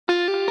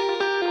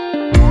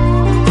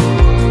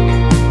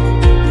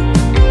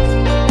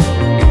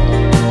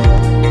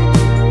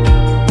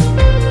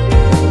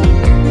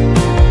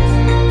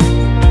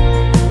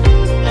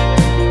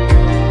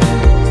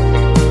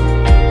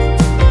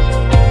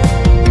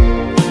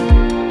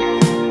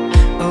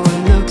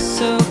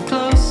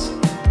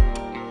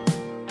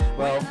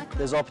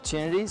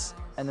opportunities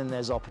and then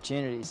there's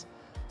opportunities.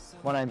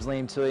 My name's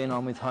Liam Toohey and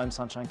I'm with Home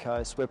Sunshine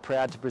Coast. We're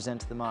proud to present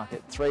to the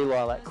market 3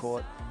 Lilac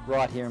Court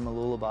right here in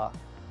Mooloolaba.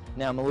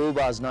 Now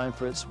Mooloolaba is known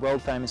for its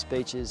world famous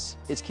beaches,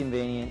 its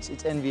convenience,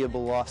 its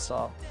enviable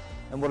lifestyle.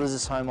 And what does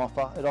this home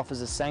offer? It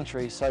offers a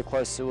sanctuary so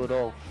close to it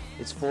all.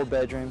 It's 4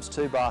 bedrooms,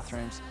 2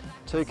 bathrooms,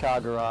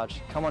 2-car garage.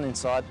 Come on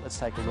inside, let's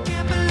take a look.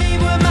 Can't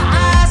believe what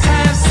my eyes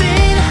have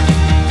seen.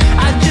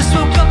 I just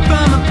woke up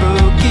from a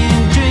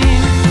broken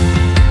dream.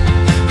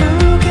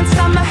 Who can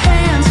stop my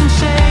hands from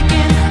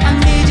shaking? I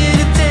need you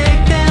to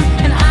take them,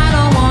 and I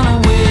don't wanna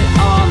wait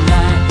all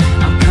night.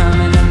 I'm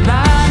coming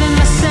alive and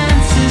my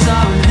senses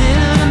are a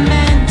little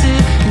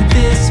demented. Can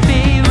this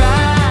be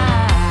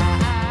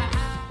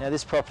right? Now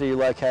this property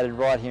located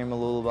right here in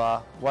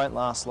Mooloolaba won't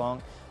last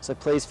long, so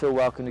please feel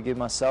welcome to give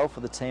myself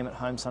or the team at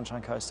Home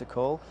Sunshine Coast a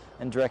call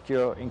and direct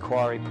your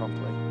inquiry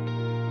promptly.